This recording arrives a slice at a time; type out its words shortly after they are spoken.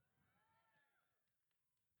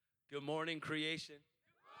Good morning, creation.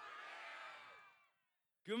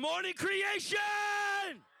 Good morning, creation!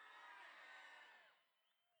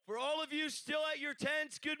 For all of you still at your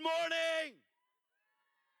tents, good morning!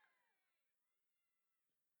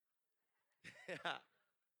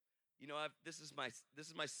 You know, this is my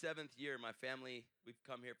 7th year. My family, we've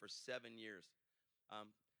come here for 7 years.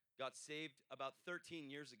 Got saved about 13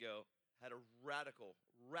 years ago. Had a radical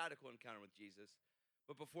encounter with Jesus.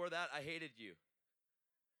 But before that, I hated you.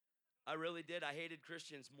 I really did. I hated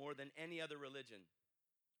Christians more than any other religion.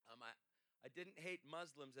 I didn't hate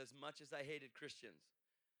Muslims as much as I hated Christians,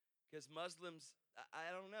 because Muslims, I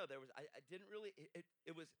don't know. I didn't really.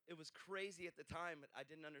 It was crazy at the time. I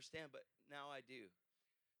didn't understand, but now I do.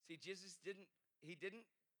 See, Jesus didn't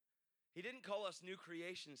call us new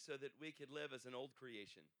creations so that we could live as an old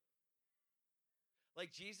creation. Like,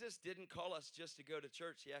 Jesus didn't call us just to go to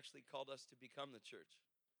church. He actually called us to become the church.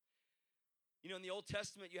 You know, in the Old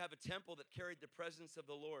Testament, you have a temple that carried the presence of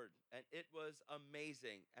the Lord, and it was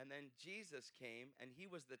amazing. And then Jesus came, and he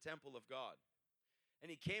was the temple of God.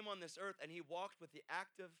 And he came on this earth, and he walked with the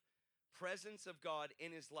active presence of God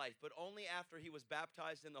in his life, but only after he was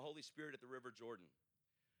baptized in the Holy Spirit at the River Jordan.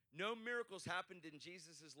 No miracles happened in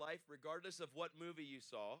Jesus' life, regardless of what movie you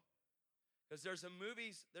saw, because there's some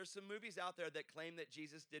movies out there that claim that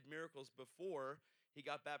Jesus did miracles before he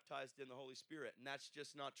got baptized in the Holy Spirit, and that's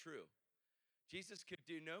just not true. Jesus could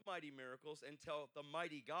do no mighty miracles until the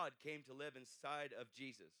mighty God came to live inside of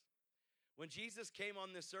Jesus. When Jesus came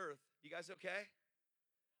on this earth, you guys okay?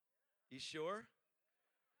 You sure?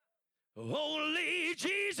 Holy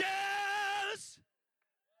Jesus!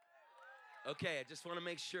 Okay, I just want to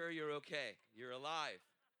make sure you're okay. You're alive.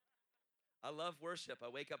 I love worship. I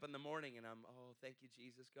wake up in the morning and thank you,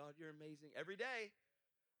 Jesus. God, you're amazing. Every day.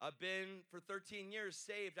 I've been, for 13 years,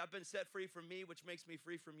 saved. I've been set free from me, which makes me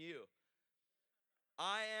free from you.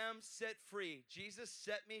 I am set free. Jesus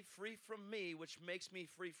set me free from me, which makes me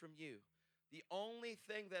free from you. The only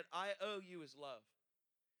thing that I owe you is love.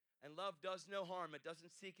 And love does no harm. It doesn't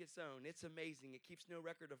seek its own. It's amazing. It keeps no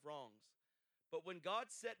record of wrongs. But when God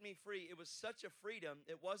set me free, it was such a freedom.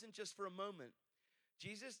 It wasn't just for a moment.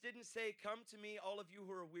 Jesus didn't say, come to me, all of you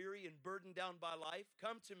who are weary and burdened down by life.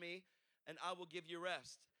 Come to me, and I will give you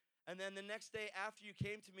rest. And then the next day after you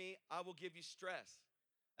came to me, I will give you stress.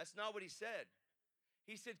 That's not what he said.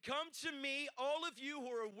 He said, come to me, all of you who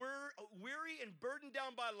are weary and burdened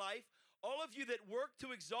down by life, all of you that work to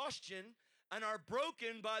exhaustion and are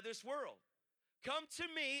broken by this world. Come to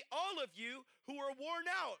me, all of you who are worn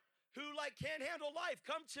out, who can't handle life.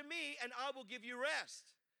 Come to me and I will give you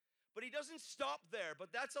rest. But he doesn't stop there. But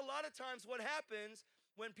that's a lot of times what happens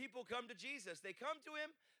when people come to Jesus. They come to him,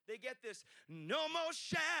 they get this, no more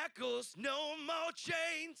shackles, no more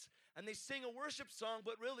chains. And they sing a worship song,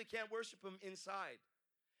 but really can't worship him inside.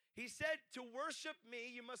 He said, to worship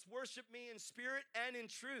me, you must worship me in spirit and in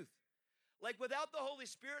truth. Like, without the Holy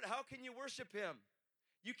Spirit, how can you worship him?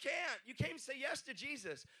 You can't. You can't say yes to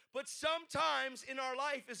Jesus. But sometimes in our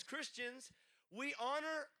life as Christians, we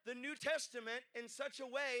honor the New Testament in such a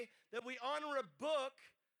way that we honor a book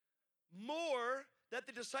more that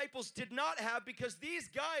the disciples did not have, because these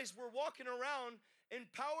guys were walking around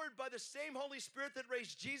empowered by the same Holy Spirit that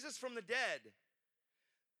raised Jesus from the dead.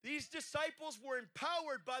 These disciples were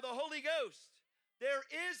empowered by the Holy Ghost. There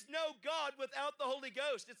is no God without the Holy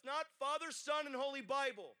Ghost. It's not Father, Son, and Holy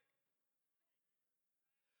Bible.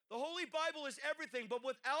 The Holy Bible is everything, but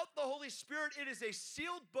without the Holy Spirit, it is a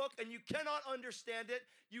sealed book and you cannot understand it.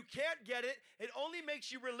 You can't get it. It only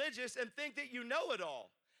makes you religious and think that you know it all.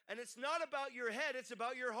 And it's not about your head, it's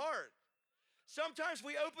about your heart. Sometimes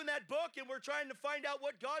we open that book and we're trying to find out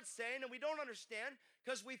what God's saying, and we don't understand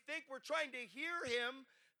because we think we're trying to hear him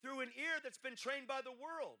through an ear that's been trained by the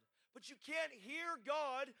world. But you can't hear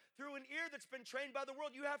God through an ear that's been trained by the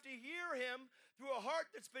world. You have to hear him through a heart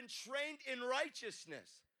that's been trained in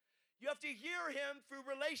righteousness. You have to hear him through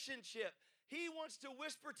relationship. He wants to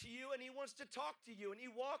whisper to you and he wants to talk to you, and he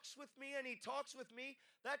walks with me and he talks with me.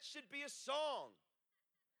 That should be a song.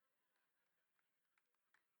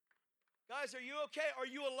 Guys, are you okay? Are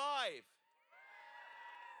you alive?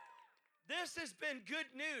 This has been good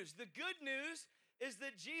news. The good news is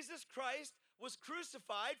that Jesus Christ was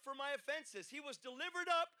crucified for my offenses. He was delivered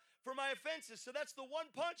up for my offenses. So that's the one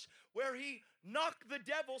punch where he knocked the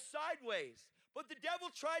devil sideways. But the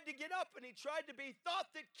devil tried to get up and he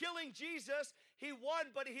thought that killing Jesus, he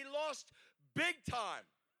won, but he lost big time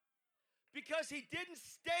because he didn't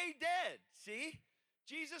stay dead. See?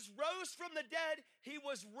 Jesus rose from the dead. He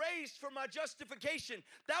was raised for my justification.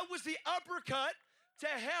 That was the uppercut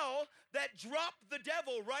to hell that dropped the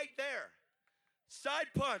devil right there.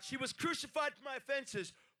 Side punch. He was crucified for my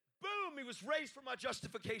offenses. boom, he was raised for my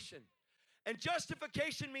justification. And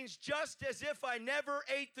justification means just as if I never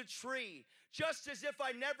ate the tree, just as if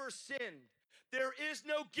I never sinned. There is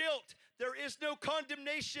no guilt. There is no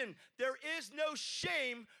condemnation. There is no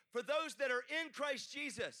shame for those that are in Christ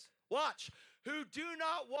Jesus. Watch. Who do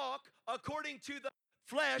not walk according to the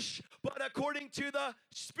flesh, but according to the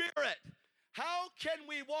Spirit. How can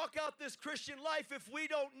we walk out this Christian life if we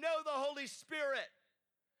don't know the Holy Spirit?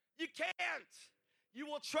 You can't. You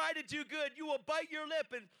will try to do good. You will bite your lip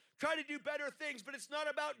and try to do better things, but it's not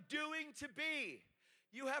about doing to be.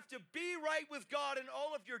 You have to be right with God, and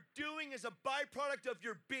all of your doing is a byproduct of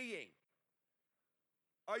your being.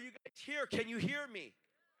 Are you guys here? Can you hear me?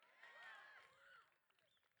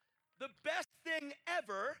 The best thing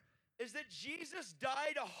ever is that Jesus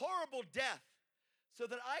died a horrible death so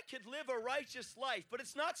that I could live a righteous life. But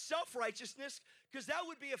it's not self-righteousness, because that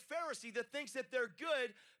would be a Pharisee that thinks that they're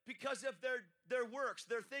good because of their works,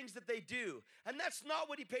 their things that they do. And that's not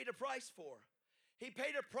what he paid a price for. He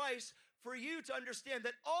paid a price for you to understand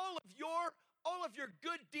that all of your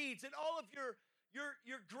good deeds and all of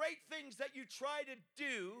your great things that you try to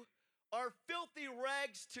do are filthy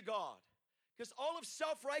rags to God. Because all of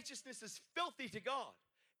self-righteousness is filthy to God.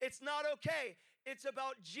 It's not okay. It's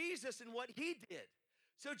about Jesus and what he did.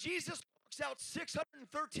 So Jesus works out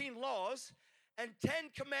 613 laws and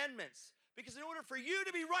 10 commandments. Because in order for you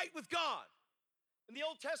to be right with God, in the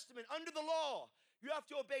Old Testament, under the law, you have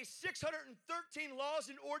to obey 613 laws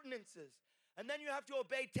and ordinances. And then you have to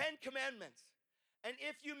obey 10 commandments. And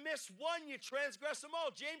if you miss one, you transgress them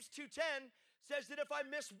all. James 2:10 says that if I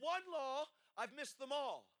miss one law, I've missed them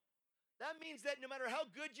all. That means that no matter how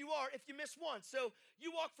good you are, if you miss one. So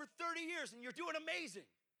you walk for 30 years and you're doing amazing.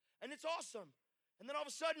 And it's awesome. And then all of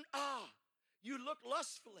a sudden, you look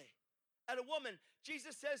lustfully at a woman.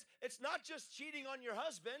 Jesus says it's not just cheating on your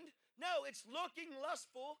husband. No, it's looking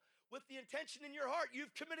lustful with the intention in your heart.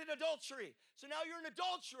 You've committed adultery. So now you're an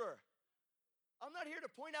adulterer. I'm not here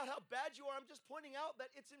to point out how bad you are. I'm just pointing out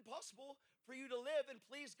that it's impossible for you to live and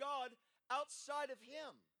please God outside of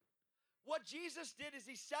him. What Jesus did is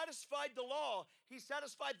he satisfied the law. He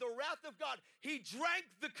satisfied the wrath of God. He drank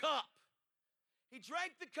the cup. He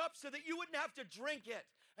drank the cup so that you wouldn't have to drink it.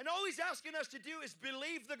 And all he's asking us to do is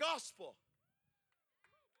believe the gospel.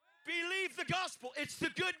 Believe the gospel. It's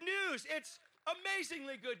the good news. It's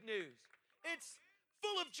amazingly good news. It's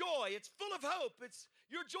full of joy. It's full of hope.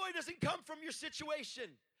 Your joy doesn't come from your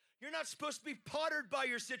situation. You're not supposed to be pottered by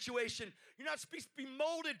your situation. You're not supposed to be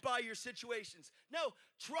molded by your situations. No,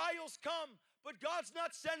 trials come, but God's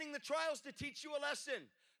not sending the trials to teach you a lesson.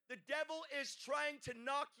 The devil is trying to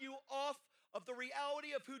knock you off of the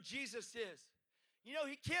reality of who Jesus is. You know,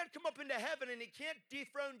 he can't come up into heaven and he can't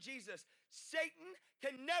dethrone Jesus. Satan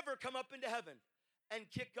can never come up into heaven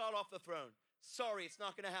and kick God off the throne. Sorry, it's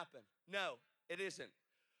not going to happen. No, it isn't.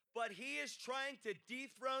 But he is trying to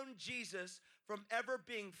dethrone Jesus from ever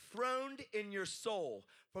being throned in your soul,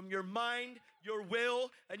 from your mind, your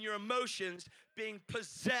will, and your emotions being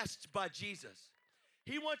possessed by Jesus.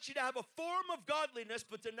 He wants you to have a form of godliness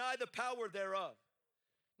but deny the power thereof.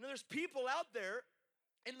 You know, there's people out there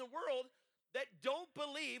in the world that don't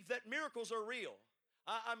believe that miracles are real.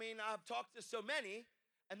 I mean, I've talked to so many,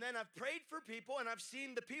 and then I've prayed for people, and I've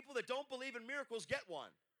seen the people that don't believe in miracles get one.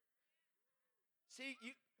 See,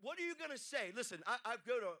 what are you going to say? Listen, I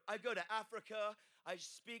go to Africa. I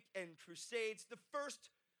speak in crusades. The first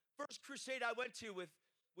crusade I went to with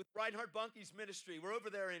Reinhard Bonnke's ministry, we're over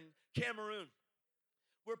there in Cameroon.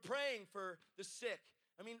 We're praying for the sick.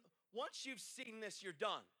 I mean, once you've seen this, you're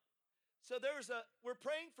done. So we're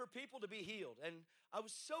praying for people to be healed. And I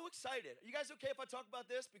was so excited. Are you guys okay if I talk about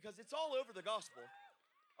this? Because it's all over the gospel.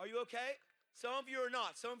 Are you okay? Some of you are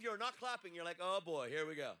not. Some of you are not clapping. You're like, oh boy, here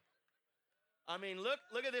we go. I mean,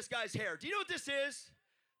 look at this guy's hair. Do you know what this is?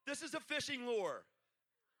 This is a fishing lure.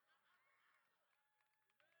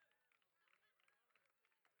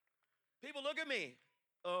 People, look at me.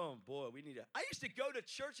 Oh boy, I used to go to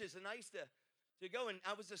churches, and I used to go, and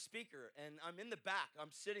I was a speaker, and I'm in the back.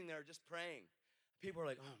 I'm sitting there just praying. People are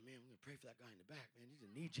like, oh man, we're going to pray for that guy in the back, man. He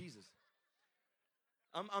doesn't need Jesus.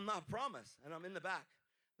 I'm not a promise, and I'm in the back.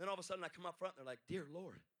 Then all of a sudden I come up front, and they're like, dear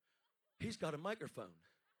Lord, he's got a microphone.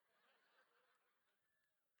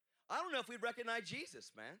 I don't know if we'd recognize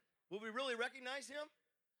Jesus, man. Will we really recognize him?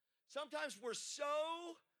 Sometimes we're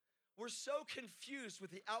so confused with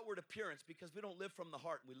the outward appearance because we don't live from the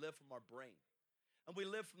heart. We live from our brain. And we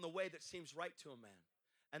live from the way that seems right to a man.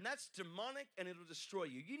 And that's demonic, and it'll destroy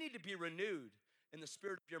you. You need to be renewed in the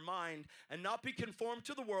spirit of your mind and not be conformed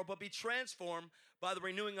to the world, but be transformed by the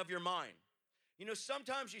renewing of your mind. You know,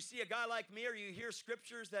 sometimes you see a guy like me, or you hear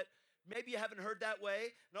scriptures that maybe you haven't heard that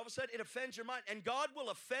way, and all of a sudden it offends your mind. And God will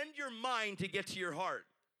offend your mind to get to your heart.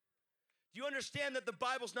 Do you understand that the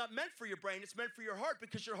Bible's not meant for your brain? It's meant for your heart,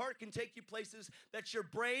 because your heart can take you places that your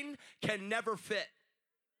brain can never fit.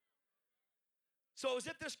 So I was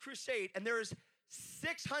at this crusade, and there's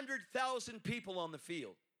 600,000 people on the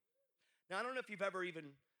field. Now, I don't know if you've ever even,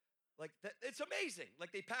 like, it's amazing.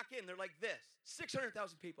 Like, they pack in, they're like this,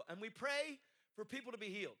 600,000 people. And we pray for people to be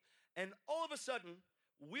healed. And all of a sudden,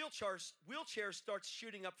 wheelchairs start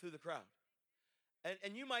shooting up through the crowd.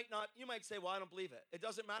 And you might say, well, I don't believe it. It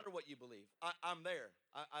doesn't matter what you believe. I'm there.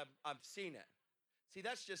 I've seen it. See,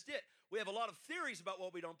 that's just it. We have a lot of theories about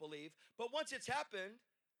what we don't believe, but once it's happened,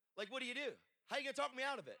 like, what do? How are you going to talk me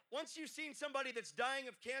out of it? Once you've seen somebody that's dying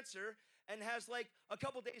of cancer and has like a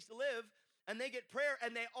couple days to live, and they get prayer,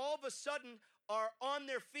 and they all of a sudden are on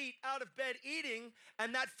their feet, out of bed, eating,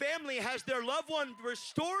 and that family has their loved one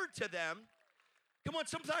restored to them. Come on,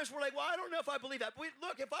 sometimes we're like, well, I don't know if I believe that. But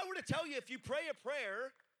look, if I were to tell you, if you pray a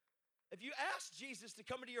prayer, if you ask Jesus to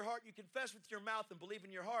come into your heart, you confess with your mouth and believe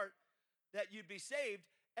in your heart that you'd be saved,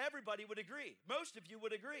 everybody would agree. Most of you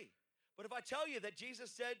would agree. But if I tell you that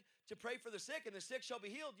Jesus said to pray for the sick and the sick shall be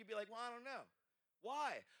healed, you'd be like, well, I don't know.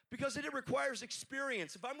 Why? Because it requires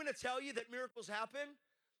experience. If I'm going to tell you that miracles happen,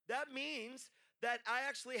 that means that I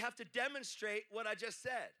actually have to demonstrate what I just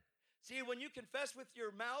said. See, when you confess with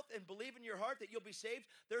your mouth and believe in your heart that you'll be saved,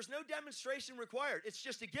 there's no demonstration required. It's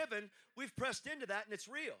just a given. We've pressed into that, and it's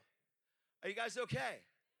real. Are you guys okay?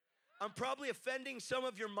 I'm probably offending some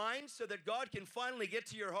of your minds so that God can finally get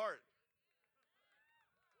to your heart.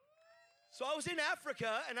 So I was in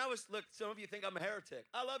Africa, and look, some of you think I'm a heretic.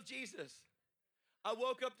 I love Jesus. I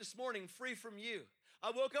woke up this morning free from you. I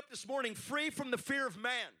woke up this morning free from the fear of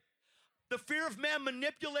man. The fear of man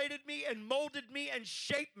manipulated me and molded me and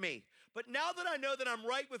shaped me. But now that I know that I'm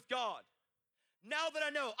right with God, now that I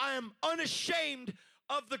know I am unashamed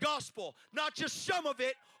of the gospel, not just some of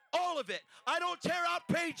it, all of it. I don't tear out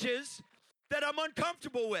pages that I'm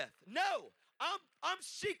uncomfortable with. No, I'm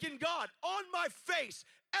seeking God on my face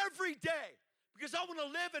every day, because I want to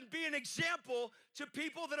live and be an example to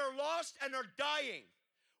people that are lost and are dying.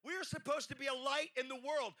 We are supposed to be a light in the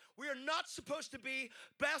world. We are not supposed to be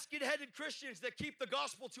basket-headed Christians that keep the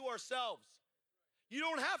gospel to ourselves. You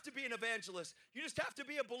don't have to be an evangelist. You just have to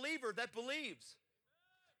be a believer that believes.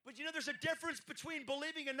 But you know, there's a difference between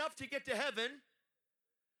believing enough to get to heaven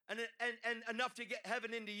and enough to get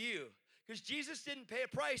heaven into you. Because Jesus didn't pay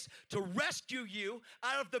a price to rescue you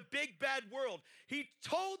out of the big bad world. He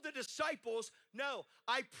told the disciples, no,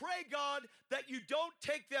 I pray, God, that you don't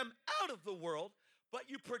take them out of the world, but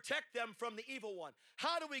you protect them from the evil one.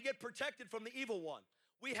 How do we get protected from the evil one?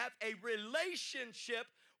 We have a relationship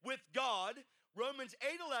with God, Romans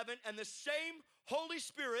 8:11, and the same Holy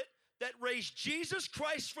Spirit that raised Jesus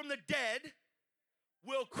Christ from the dead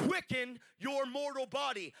will quicken your mortal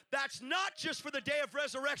body. That's not just for the day of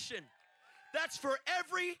resurrection. That's for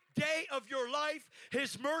every day of your life.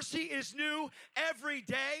 His mercy is new every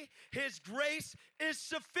day. His grace is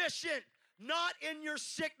sufficient, not in your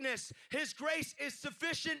sickness. His grace is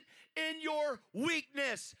sufficient in your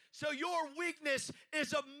weakness. So your weakness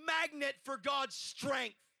is a magnet for God's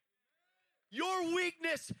strength. Your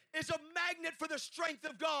weakness is a magnet for the strength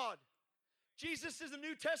of God. Jesus in the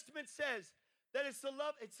New Testament says that it's to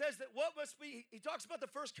love. It says that what must be, he talks about the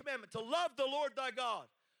first commandment, to love the Lord thy God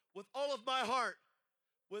with all of my heart,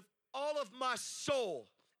 with all of my soul,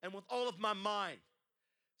 and with all of my mind.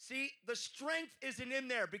 See, the strength isn't in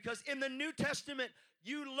there, because in the New Testament,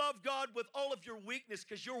 you love God with all of your weakness,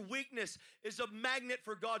 because your weakness is a magnet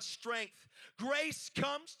for God's strength. Grace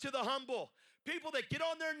comes to the humble. People that get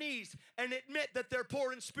on their knees and admit that they're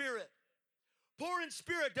poor in spirit. Poor in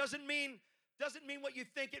spirit doesn't mean what you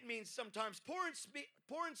think it means sometimes. Poor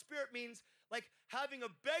in spirit means like having a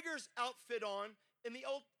beggar's outfit on. In the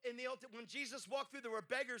old, when Jesus walked through, there were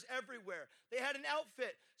beggars everywhere. They had an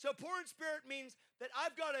outfit. So poor in spirit means that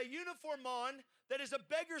I've got a uniform on that is a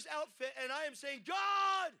beggar's outfit, and I am saying,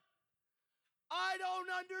 God, I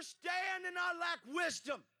don't understand and I lack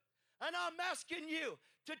wisdom. And I'm asking you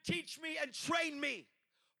to teach me and train me.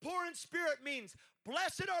 Poor in spirit means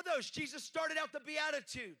blessed are those. Jesus started out the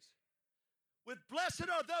Beatitudes with blessed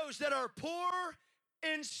are those that are poor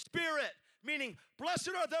in spirit. Meaning, blessed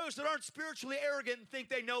are those that aren't spiritually arrogant and think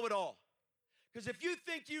they know it all. Because if you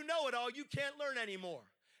think you know it all, you can't learn anymore.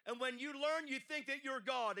 And when you learn, you think that you're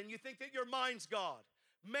God and you think that your mind's God.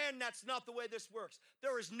 Man, that's not the way this works.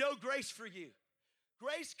 There is no grace for you.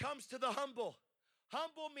 Grace comes to the humble.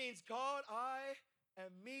 Humble means, God, I am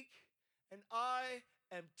meek and I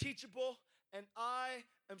am teachable and I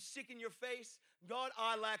am seeking your face. God,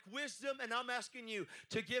 I lack wisdom, and I'm asking you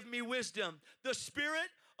to give me wisdom. The spirit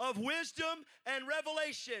of wisdom and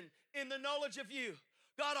revelation in the knowledge of you.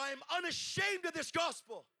 God, I am unashamed of this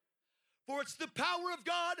gospel, for it's the power of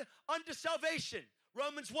God unto salvation.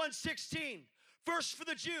 Romans 1:16. First for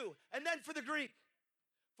the Jew, and then for the Greek.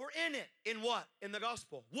 For in it, in what? In the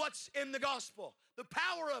gospel. What's in the gospel? The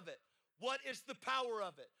power of it. What is the power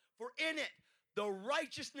of it? For in it, the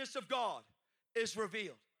righteousness of God is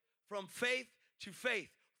revealed from faith to faith.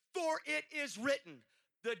 For it is written,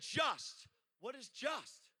 the just. What is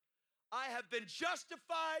just? I have been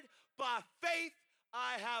justified by faith.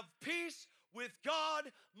 I have peace with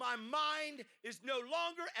God. My mind is no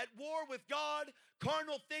longer at war with God.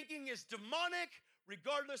 Carnal thinking is demonic,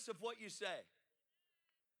 regardless of what you say.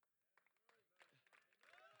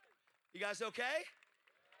 You guys okay?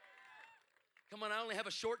 Come on, I only have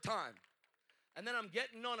a short time. And then I'm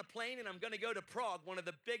getting on a plane and I'm gonna go to Prague, one of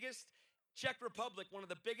the biggest, Czech Republic, one of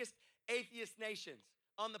the biggest atheist nations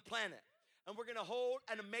on the planet. And we're gonna hold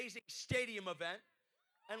an amazing stadium event.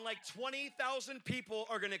 And like 20,000 people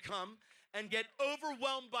are gonna come and get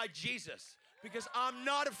overwhelmed by Jesus because I'm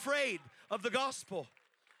not afraid of the gospel.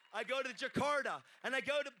 I go to Jakarta and I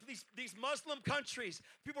go to these Muslim countries.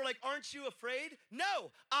 People are like, aren't you afraid?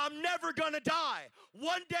 No, I'm never gonna die.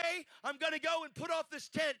 One day I'm gonna go and put off this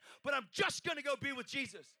tent, but I'm just gonna go be with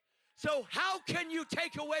Jesus. So how can you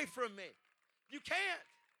take away from me? You can't.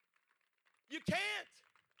 You can't.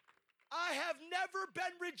 I have never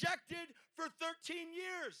been rejected for 13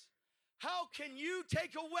 years. How can you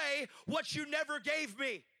take away what you never gave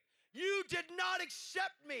me? You did not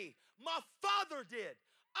accept me. My Father did.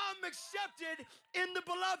 I'm accepted in the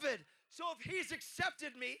beloved. So if he's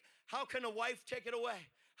accepted me, how can a wife take it away?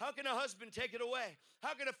 How can a husband take it away?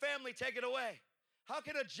 How can a family take it away? How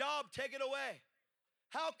can a job take it away?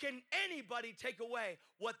 How can anybody take away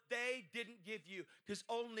what they didn't give you? Because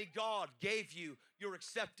only God gave you your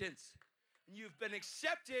acceptance. And you've been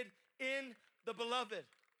accepted in the beloved.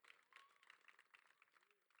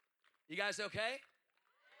 You guys okay?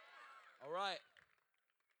 All right.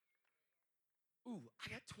 Ooh, I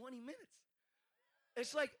got 20 minutes.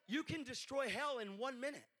 It's like you can destroy hell in 1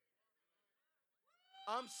 minute.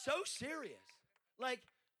 I'm so serious. Like,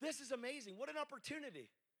 this is amazing. What an opportunity.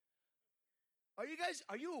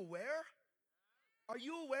 Are you aware? Are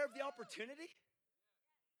you aware of the opportunity?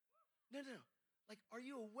 No. Like, are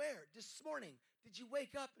you aware? This morning, did you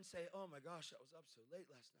wake up and say, oh my gosh, I was up so late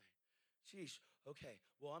last night. Sheesh, okay,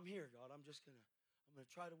 well, I'm here, God. I'm gonna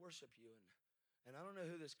try to worship you. And I don't know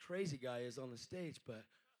who this crazy guy is on the stage, but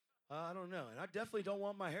I don't know. And I definitely don't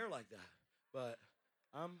want my hair like that. But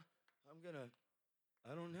I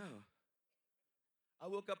don't know. I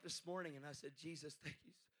woke up this morning and I said, Jesus, thank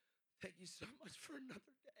you so much for another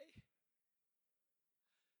day.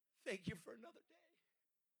 Thank you for another day.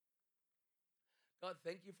 God,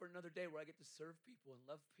 thank you for another day where I get to serve people and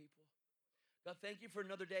love people. God, thank you for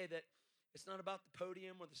another day that it's not about the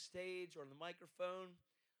podium or the stage or the microphone.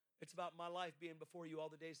 It's about my life being before you all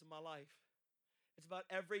the days of my life. It's about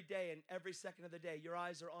every day and every second of the day. Your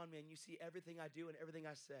eyes are on me and you see everything I do and everything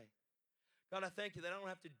I say. God, I thank you that I don't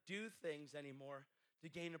have to do things anymore to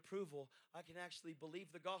gain approval. I can actually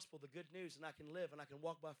believe the gospel, the good news, and I can live and I can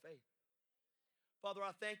walk by faith. Father,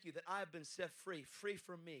 I thank you that I have been set free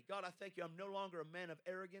from me. God, I thank you I'm no longer a man of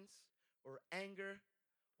arrogance or anger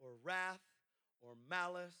or wrath or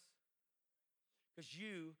malice, because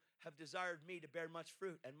you have desired me to bear much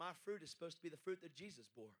fruit, and my fruit is supposed to be the fruit that Jesus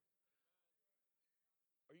bore.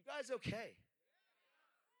 Are you guys okay?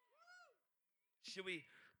 Should we?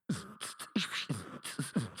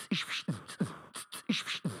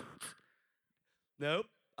 Nope,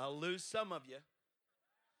 I'll lose some of you.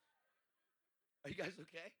 Are you guys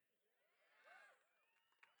okay?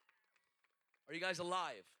 Are you guys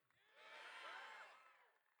alive?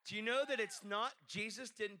 Do you know that it's not, Jesus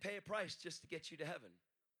didn't pay a price just to get you to heaven?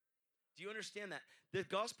 Do you understand that? The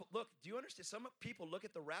gospel, look, do you understand? Some people look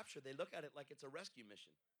at the rapture, they look at it like it's a rescue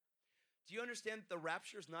mission. Do you understand that the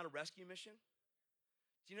rapture is not a rescue mission?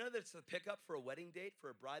 Do you know that it's a pickup for a wedding date for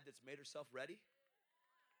a bride that's made herself ready?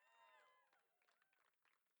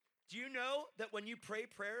 Do you know that when you pray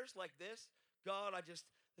prayers like this, God, this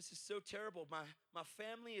is so terrible. My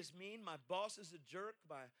family is mean. My boss is a jerk.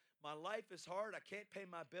 My life is hard. I can't pay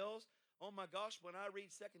my bills. Oh my gosh, when I read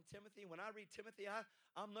 2 Timothy,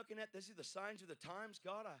 I'm looking at this is the signs of the times.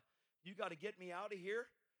 God, you got to get me out of here.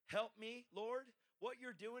 Help me, Lord. What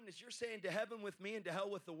you're doing is you're saying to heaven with me and to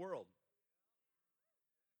hell with the world.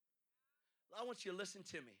 I want you to listen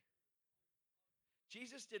to me.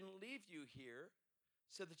 Jesus didn't leave you here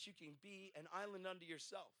so that you can be an island unto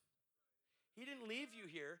yourself. He didn't leave you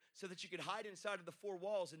here so that you could hide inside of the four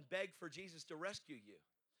walls and beg for Jesus to rescue you.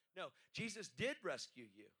 No, Jesus did rescue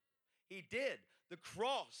you. He did. The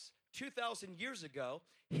cross, 2,000 years ago,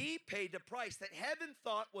 he paid the price that heaven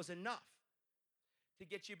thought was enough to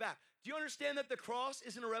get you back. Do you understand that the cross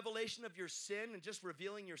isn't a revelation of your sin and just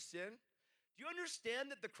revealing your sin? Do you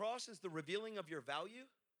understand that the cross is the revealing of your value?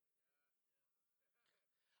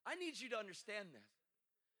 I need you to understand this.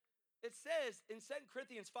 It says in 2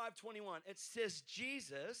 Corinthians 5:21, it says,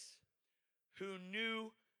 Jesus, who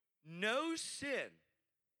knew no sin,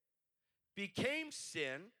 became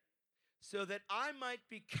sin so that I might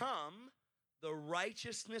become the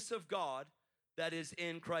righteousness of God that is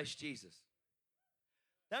in Christ Jesus.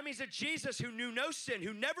 That means that Jesus, who knew no sin,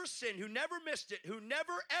 who never sinned, who never missed it, who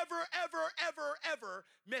never, ever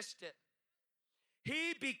missed it,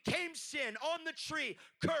 he became sin on the tree.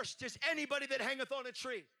 Cursed is anybody that hangeth on a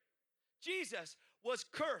tree. Jesus was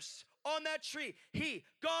cursed on that tree.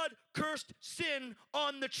 God cursed sin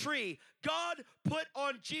on the tree. God put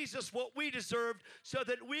on Jesus what we deserved so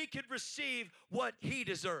that we could receive what he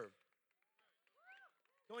deserved.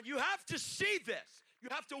 Come on, you have to see this. You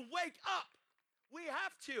have to wake up. We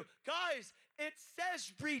have to. Guys, it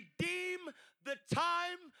says redeem the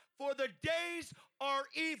time, for the days are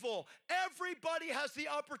evil. Everybody has the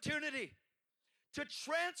opportunity to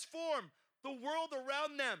transform the world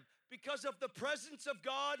around them because of the presence of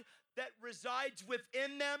God that resides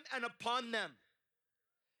within them and upon them.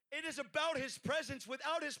 It is about his presence.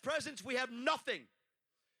 Without his presence, we have nothing.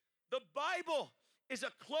 The Bible is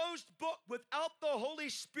a closed book. Without the Holy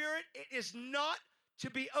Spirit, it is not to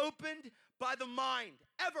be opened by the mind,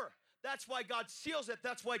 ever. That's why God seals it.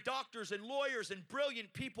 That's why doctors and lawyers and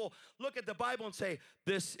brilliant people look at the Bible and say,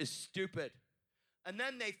 this is stupid. And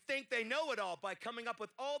then they think they know it all by coming up with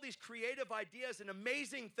all these creative ideas and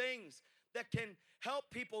amazing things that can help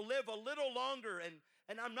people live a little longer.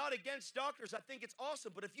 And I'm not against doctors. I think it's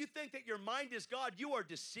awesome. But if you think that your mind is God, you are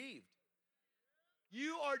deceived.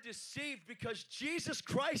 You are deceived because Jesus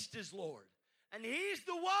Christ is Lord. And he's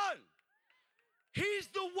the one. He's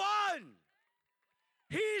the one.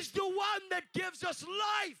 He's the one that gives us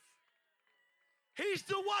life. He's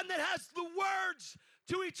the one that has the words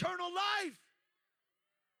to eternal life.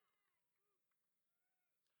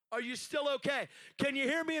 Are you still okay? Can you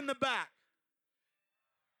hear me in the back?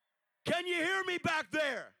 Can you hear me back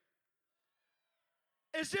there?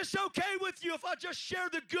 Is this okay with you if I just share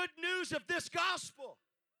the good news of this gospel?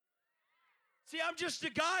 See, I'm just a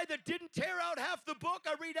guy that didn't tear out half the book.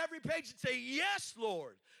 I read every page and say, yes,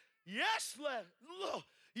 Lord. Yes, Lord.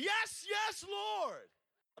 Yes, yes, Lord.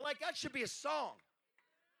 Like that should be a song.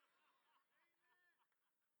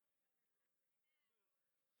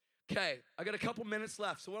 Okay, I got a couple minutes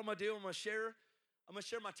left. So what I'm going to do, I'm going to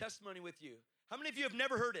share my testimony with you. How many of you have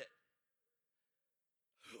never heard it?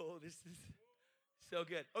 Oh, this is so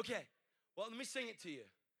good. Okay, well, let me sing it to you.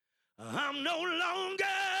 I'm no longer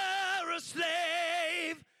a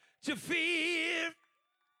slave to fear,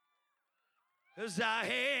 'cause I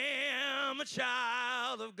am a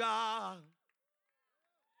child of God.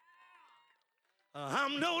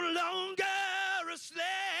 I'm no longer a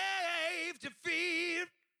slave to fear,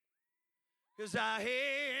 'cause I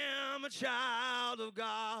am a child of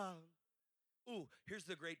God. Ooh, here's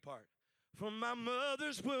the great part. From my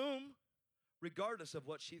mother's womb, regardless of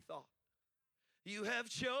what she thought, you have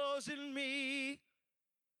chosen me.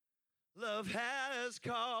 Love has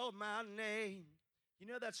called my name. You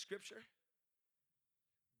know that scripture?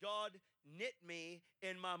 God knit me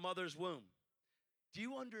in my mother's womb. Do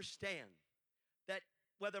you understand that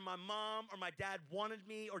whether my mom or my dad wanted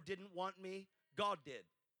me or didn't want me, God did?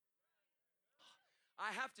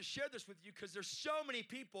 I have to share this with you because there's so many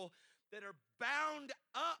people that are bound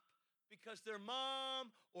up because their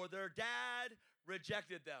mom or their dad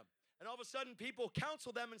rejected them. And all of a sudden, people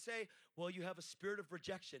counsel them and say, well, you have a spirit of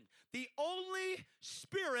rejection. The only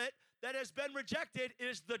spirit that has been rejected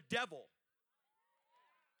is the devil.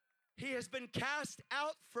 He has been cast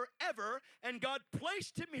out forever, and God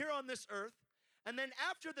placed him here on this earth. And then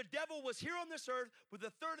after the devil was here on this earth with a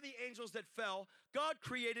third of the angels that fell, God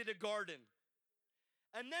created a garden.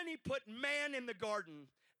 And then he put man in the garden,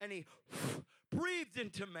 and he breathed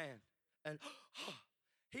into man. And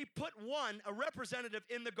he put a representative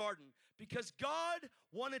in the garden, because God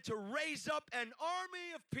wanted to raise up an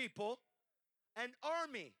army of people, an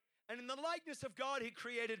army. And in the likeness of God, he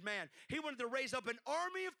created man. He wanted to raise up an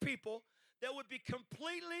army of people that would be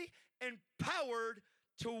completely empowered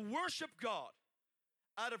to worship God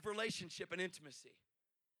out of relationship and intimacy.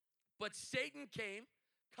 But Satan came,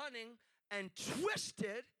 cunning, and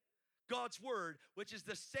twisted God's word, which is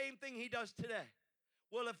the same thing he does today.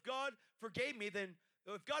 Well, if God forgave me, then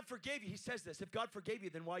if God forgave you, he says this, if God forgave you,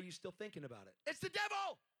 then why are you still thinking about it? It's the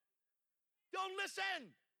devil. Don't listen.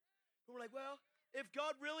 And we're like, well, if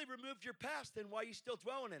God really removed your past, then why are you still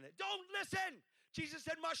dwelling in it? Don't listen. Jesus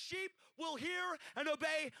said, my sheep will hear and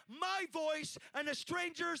obey my voice, and the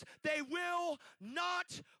strangers they will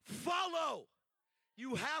not follow.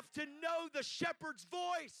 You have to know the shepherd's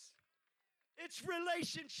voice. It's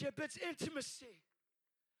relationship, it's intimacy.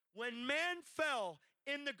 When man fell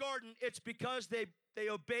in the garden, it's because they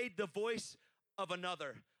obeyed the voice of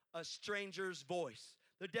another, a stranger's voice.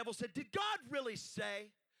 The devil said, did God really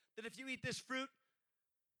say that if you eat this fruit,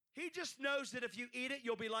 he just knows that if you eat it,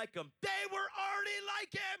 you'll be like him? They were already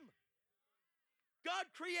like him.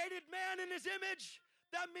 God created man in his image.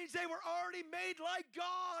 That means they were already made like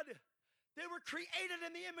God. They were created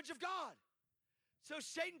in the image of God. So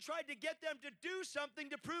Satan tried to get them to do something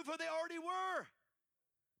to prove who they already were.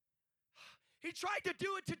 He tried to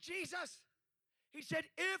do it to Jesus. He said,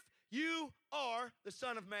 if you are the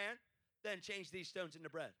Son of Man, then change these stones into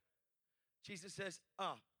bread. Jesus says,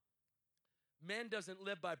 man doesn't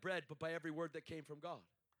live by bread, but by every word that came from God.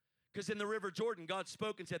 Because in the river Jordan, God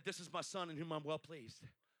spoke and said, this is my son in whom I'm well pleased.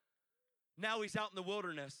 Now he's out in the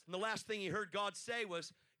wilderness, and the last thing he heard God say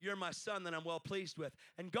was, you're my son that I'm well pleased with.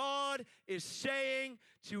 And God is saying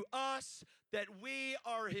to us that we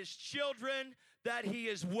are his children, that he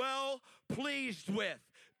is well pleased with.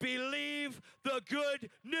 Believe the good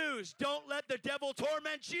news. Don't let the devil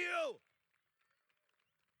torment you.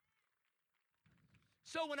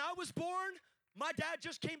 So when I was born, my dad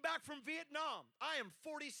just came back from Vietnam. I am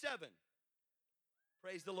 47.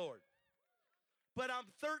 Praise the Lord. But I'm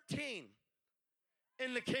 13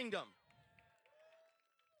 in the kingdom.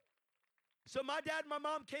 So my dad and my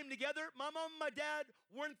mom came together. My mom and my dad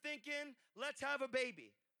weren't thinking, let's have a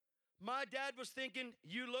baby. My dad was thinking,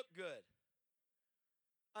 you look good.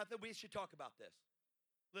 I thought we should talk about this.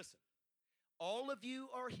 Listen, all of you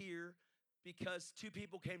are here because two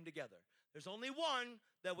people came together. There's only one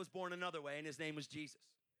that was born another way, and his name was Jesus.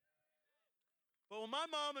 But when my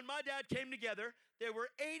mom and my dad came together, there were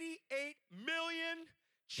 88 million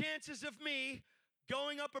chances of me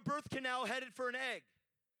going up a birth canal headed for an egg.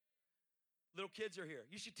 Little kids are here.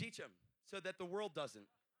 You should teach them so that the world doesn't.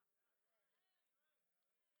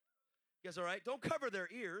 You guys all right? Don't cover their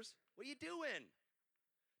ears. What are you doing?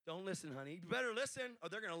 Don't listen, honey. You better listen, or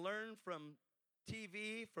they're going to learn from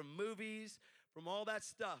TV, from movies, from all that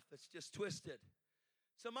stuff that's just twisted.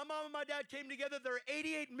 So my mom and my dad came together. There are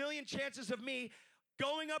 88 million chances of me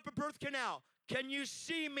going up a birth canal. Can you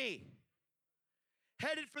see me?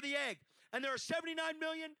 Headed for the egg. And there are 79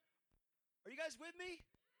 million. Are you guys with me?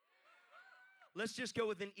 Let's just go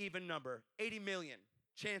with an even number. 80 million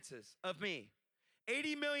chances of me.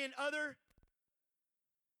 80 million other,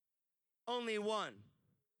 only one.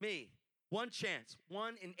 Me. One chance.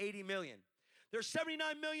 1 in 80 million. There's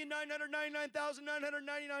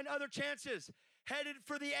 79,999,999 other chances headed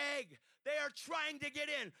for the egg. They are trying to get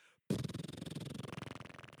in.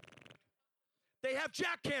 They have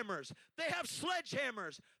jackhammers. They have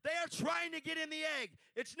sledgehammers. They are trying to get in the egg.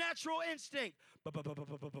 It's natural instinct.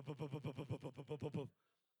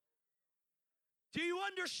 Do you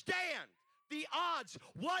understand the odds?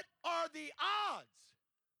 What are the odds?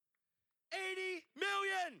 80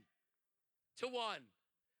 million to 1.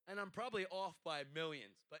 And I'm probably off by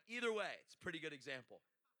millions, but either way, it's a pretty good example.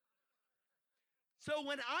 So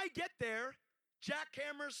when I get there,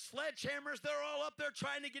 jackhammers, sledgehammers, they're all up there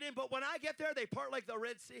trying to get in. But when I get there, they part like the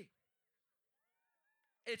Red Sea.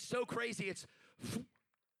 It's so crazy. It's,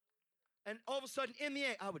 and all of a sudden in the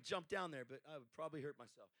egg, I would jump down there, but I would probably hurt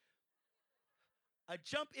myself. I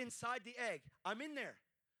jump inside the egg. I'm in there.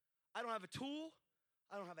 I don't have a tool.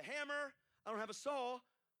 I don't have a hammer. I don't have a saw.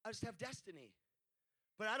 I just have destiny.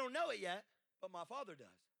 But I don't know it yet, but my Father does.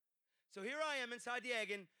 So here I am inside the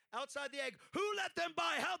egg, and outside the egg, who let them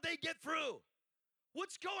by? How'd they get through?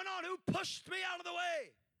 What's going on? Who pushed me out of the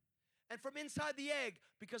way? And from inside the egg,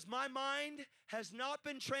 because my mind has not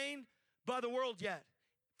been trained by the world yet,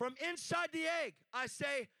 from inside the egg, I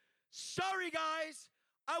say, sorry guys,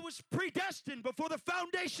 I was predestined before the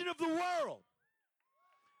foundation of the world.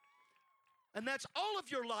 And that's all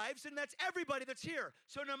of your lives, and that's everybody that's here.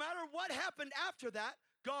 So no matter what happened after that,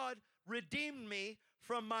 God redeemed me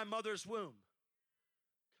from my mother's womb.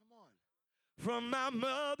 Come on. From my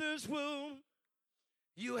mother's womb,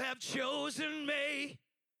 you have chosen me.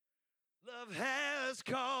 Love has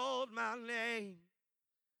called my name.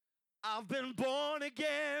 I've been born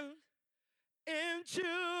again into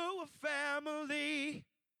a family.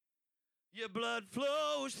 Your blood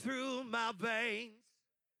flows through my veins.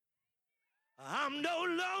 I'm no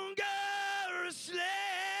longer a a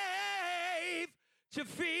slave to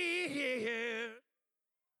fear,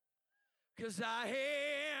 'cause I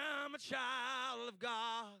am a child of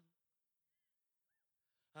God.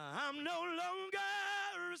 I'm no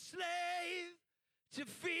longer a slave to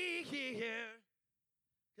fear,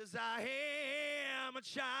 'cause I am a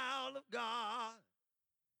child of God.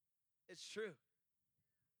 It's true.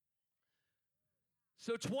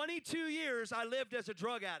 So 22 years I lived as a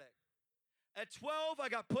drug addict. At 12, I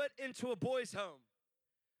got put into a boys' home,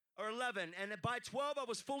 or 11, and by 12, I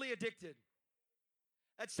was fully addicted.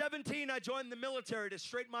 At 17, I joined the military to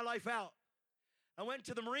straighten my life out. I went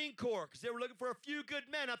to the Marine Corps because they were looking for a few good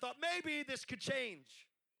men. I thought maybe this could change.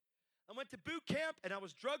 I went to boot camp, and I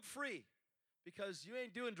was drug-free because you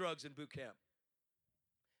ain't doing drugs in boot camp.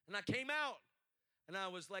 And I came out, and I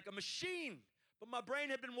was like a machine, but my brain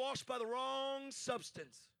had been washed by the wrong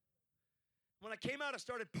substance. When I came out, I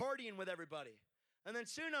started partying with everybody. And then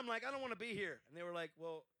soon I'm like, I don't want to be here. And they were like,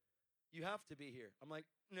 well, you have to be here. I'm like,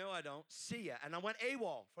 no, I don't. See ya. And I went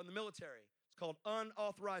AWOL from the military. It's called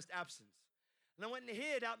unauthorized absence. And I went and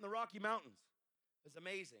hid out in the Rocky Mountains. It was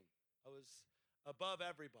amazing. I was above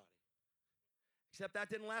everybody. Except that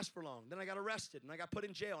didn't last for long. Then I got arrested, and I got put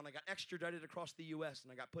in jail, and I got extradited across the U.S.,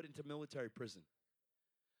 and I got put into military prison.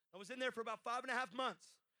 I was in there for about 5.5 months.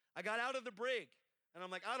 I got out of the brig, and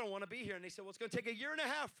I'm like, I don't want to be here. And they said, well, it's going to take 1.5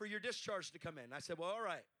 years for your discharge to come in. And I said, well, all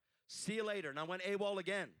right. See you later. And I went AWOL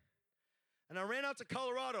again. And I ran out to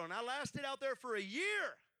Colorado, and I lasted out there for 1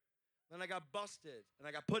 year. Then I got busted, and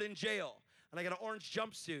I got put in jail, and I got an orange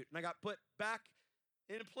jumpsuit, and I got put back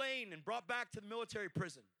in a plane and brought back to the military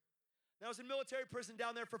prison. And I was in military prison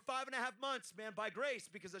down there for 5.5 months, man, by grace,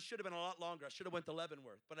 because I should have been a lot longer. I should have went to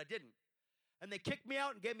Leavenworth, but I didn't. And they kicked me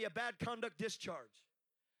out and gave me a bad conduct discharge.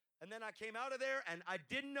 And then I came out of there, and I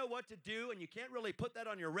didn't know what to do, and you can't really put that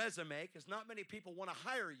on your resume because not many people want to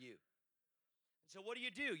hire you. And so what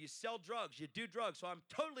do? You sell drugs. You do drugs. So I'm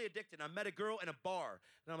totally addicted. I met a girl in a bar,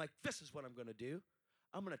 and I'm like, this is what I'm going to do.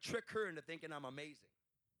 I'm going to trick her into thinking I'm amazing.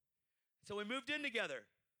 So we moved in together,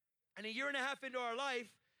 and 1.5 years into our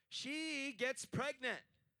life, she gets pregnant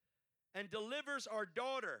and delivers our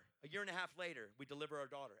daughter. 1.5 years later, we deliver our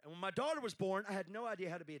daughter. And when my daughter was born, I had no idea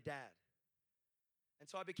how to be a dad. And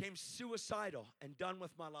so I became suicidal and done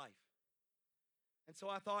with my life. And so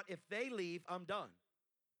I thought, if they leave, I'm done.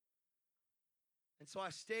 And so I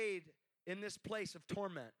stayed in this place of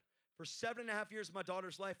torment for 7.5 years of my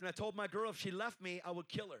daughter's life. And I told my girl if she left me, I would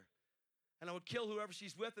kill her. And I would kill whoever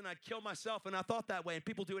she's with, and I'd kill myself. And I thought that way, and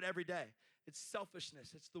people do it every day. It's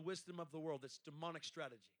selfishness. It's the wisdom of the world. It's demonic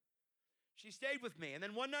strategy. She stayed with me. And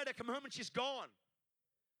then one night I come home, and she's gone.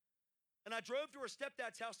 And I drove to her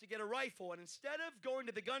stepdad's house to get a rifle. And instead of going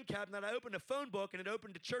to the gun cabinet, I opened a phone book, and it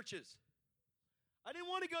opened to churches. I didn't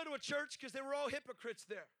want to go to a church because they were all hypocrites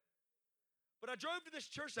there. But I drove to this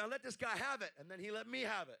church, and I let this guy have it, and then he let me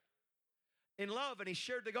have it in love, and he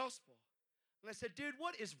shared the gospel. And I said, dude,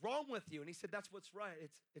 what is wrong with you? And he said, that's what's right.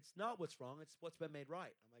 It's not what's wrong. It's what's been made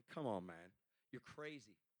right. I'm like, come on, man. You're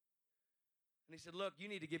crazy. And he said, look, you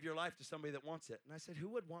need to give your life to somebody that wants it. And I said, who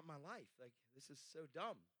would want my life? Like, this is so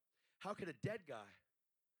dumb. How could a dead guy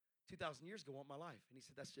 2,000 years ago want my life? And he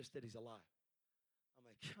said, that's just it. He's alive. I'm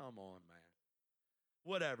like, come on, man.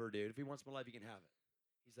 Whatever, dude. If he wants my life, he can have it.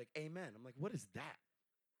 He's like, amen. I'm like, what is that?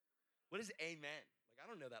 What is amen? Like, I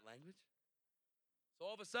don't know that language. So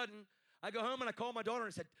all of a sudden, I go home and I call my daughter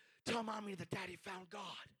and I said, tell mommy that daddy found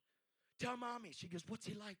God. Tell mommy. She goes, what's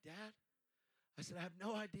he like, Dad? I said, I have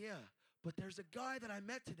no idea. But there's a guy that I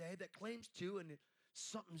met today that claims to, and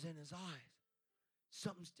something's in his eyes.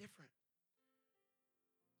 Something's different.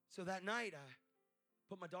 So that night, I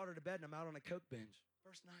put my daughter to bed and I'm out on a coke binge.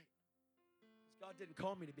 First night. God didn't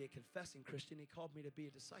call me to be a confessing Christian. He called me to be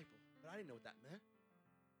a disciple. But I didn't know what that meant.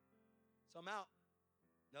 So I'm out.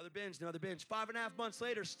 Another binge. 5.5 months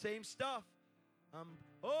later, same stuff.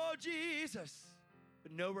 Oh, Jesus.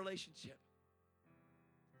 But no relationship.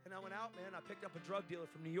 And I went out, man. I picked up a drug dealer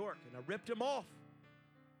from New York, and I ripped him off.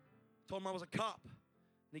 Told him I was a cop. And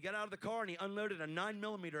he got out of the car, and he unloaded a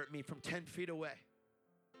 9mm at me from 10 feet away.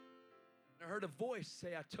 And I heard a voice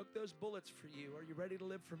say, I took those bullets for you. Are you ready to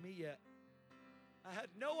live for me yet? I had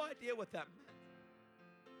no idea what that meant.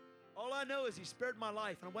 All I know is he spared my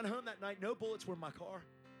life. And I went home that night. No bullets were in my car.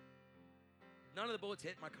 None of the bullets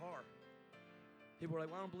hit my car. People were like,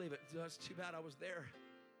 well, I don't believe it. That's too bad I was there.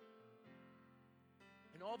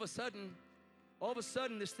 And all of a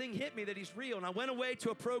sudden, this thing hit me that he's real. And I went away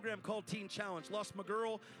to a program called Teen Challenge. Lost my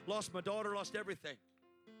girl, lost my daughter, lost everything.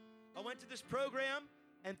 I went to this program,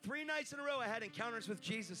 and 3 nights in a row, I had encounters with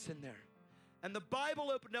Jesus in there. And the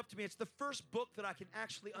Bible opened up to me. It's the first book that I can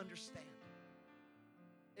actually understand.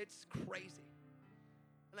 It's crazy.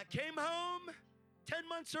 And I came home 10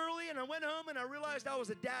 months early, and I went home, and I realized I was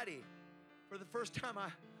a daddy. For the first time, I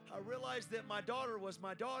realized that my daughter was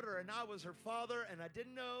my daughter, and I was her father, and I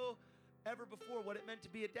didn't know ever before what it meant to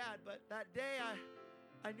be a dad. But that day,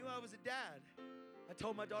 I knew I was a dad. I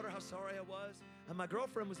told my daughter how sorry I was, and my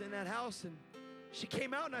girlfriend was in that house, and she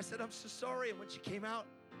came out, and I said, I'm so sorry. And when she came out,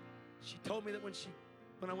 she told me that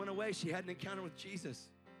when I went away, she had an encounter with Jesus.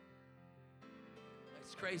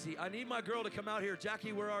 It's crazy. I need my girl to come out here.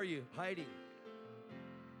 Jackie, where are you? Hiding.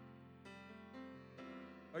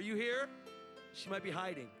 Are you here? She might be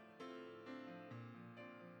hiding.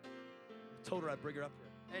 I told her I'd bring her up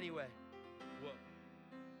here. Anyway. Whoa.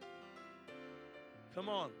 Come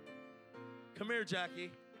on. Come here,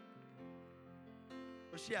 Jackie.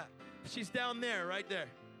 Where's she at? She's down there, right there.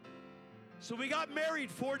 So we got married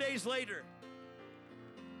 4 days later.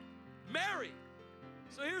 Married.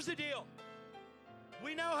 So here's the deal.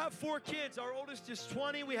 We now have 4 kids. Our oldest is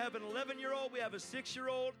 20. We have an 11-year-old. We have a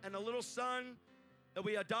 6-year-old and a little son that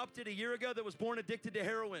we adopted a year ago that was born addicted to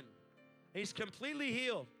heroin. He's completely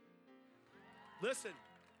healed. Listen,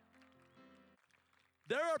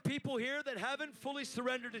 there are people here that haven't fully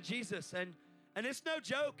surrendered to Jesus, and it's no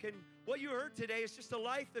joke. And what you heard today is just a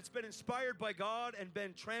life that's been inspired by God and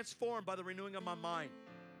been transformed by the renewing of my mind.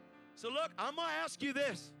 So look, I'm going to ask you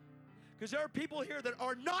this, because there are people here that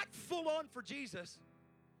are not full on for Jesus,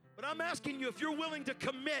 but I'm asking you, if you're willing to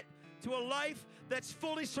commit to a life that's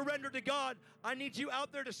fully surrendered to God, I need you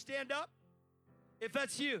out there to stand up. If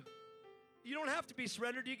that's you, you don't have to be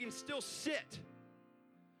surrendered. You can still sit.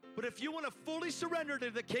 But if you want to fully surrender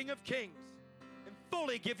to the King of Kings and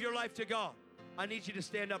fully give your life to God, I need you to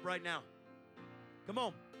stand up right now. Come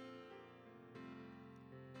on.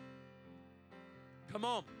 Come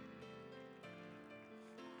on.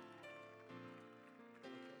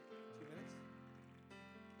 2 minutes.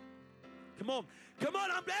 Come on. Come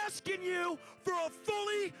on, I'm asking you for a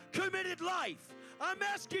fully committed life. I'm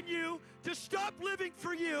asking you to stop living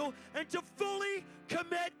for you and to fully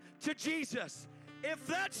commit to Jesus. If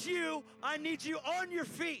that's you, I need you on your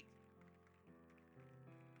feet.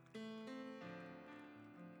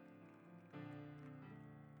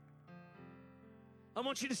 I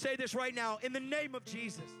want you to say this right now, in the name of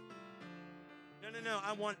Jesus. No,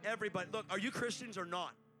 I want everybody. Look, are you Christians or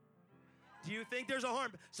not? Do you think there's a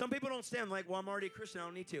harm? Some people don't stand like, well, I'm already a Christian, I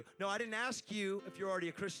don't need to. No, I didn't ask you if you're already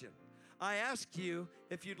a Christian. I asked you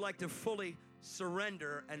if you'd like to fully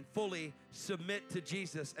surrender and fully submit to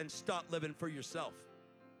Jesus and stop living for yourself.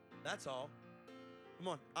 That's all. Come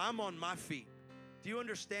on, I'm on my feet. Do you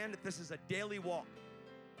understand that this is a daily walk?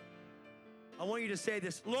 I want you to say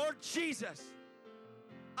this, Lord Jesus,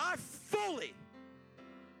 I fully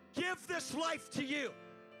give this life to you.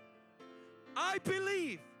 I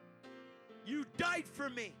believe you died for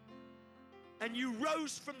me and you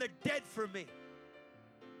rose from the dead for me.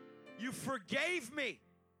 You forgave me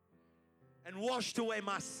and washed away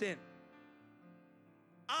my sin.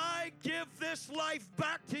 I give this life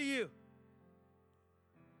back to you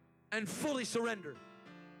and fully surrender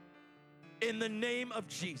in the name of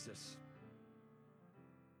Jesus.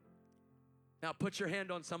 Now put your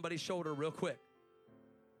hand on somebody's shoulder real quick.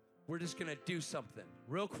 We're just going to do something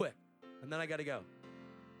real quick, and then I got to go.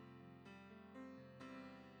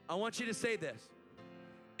 I want you to say this.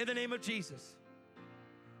 In the name of Jesus,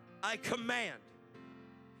 I command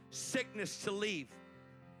sickness to leave.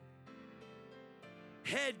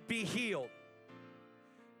 Head be healed.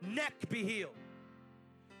 Neck be healed.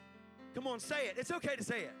 Come on, say it. It's okay to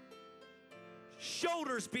say it.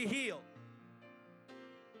 Shoulders be healed.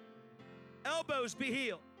 Elbows be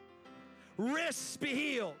healed. Wrists be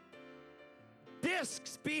healed.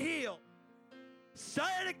 Discs be healed.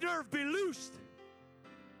 Sciatic nerve be loosed.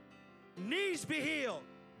 Knees be healed.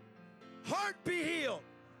 Heart be healed.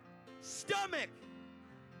 Stomach,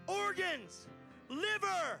 organs,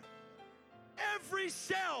 liver, every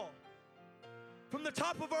cell from the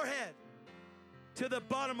top of our head to the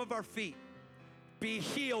bottom of our feet be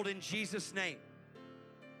healed in Jesus' name.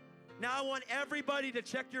 Now I want everybody to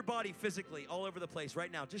check your body physically all over the place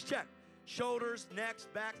right now. Just check. Shoulders, necks,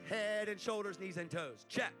 back, head, and shoulders, knees, and toes.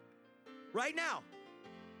 Check. Right now.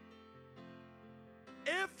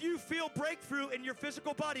 If you feel breakthrough in your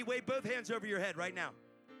physical body, wave both hands over your head right now.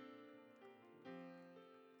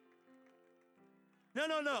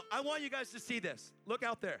 No. I want you guys to see this. Look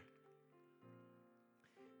out there.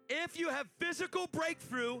 If you have physical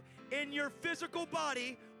breakthrough in your physical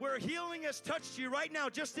body where healing has touched you right now,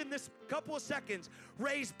 just in this couple of seconds,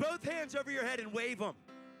 raise both hands over your head and wave them.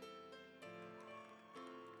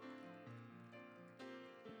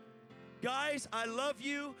 Guys, I love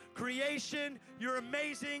you. Creation, you're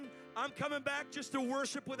amazing. I'm coming back just to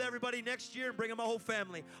worship with everybody next year and bring my whole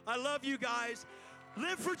family. I love you guys.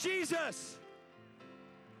 Live for Jesus.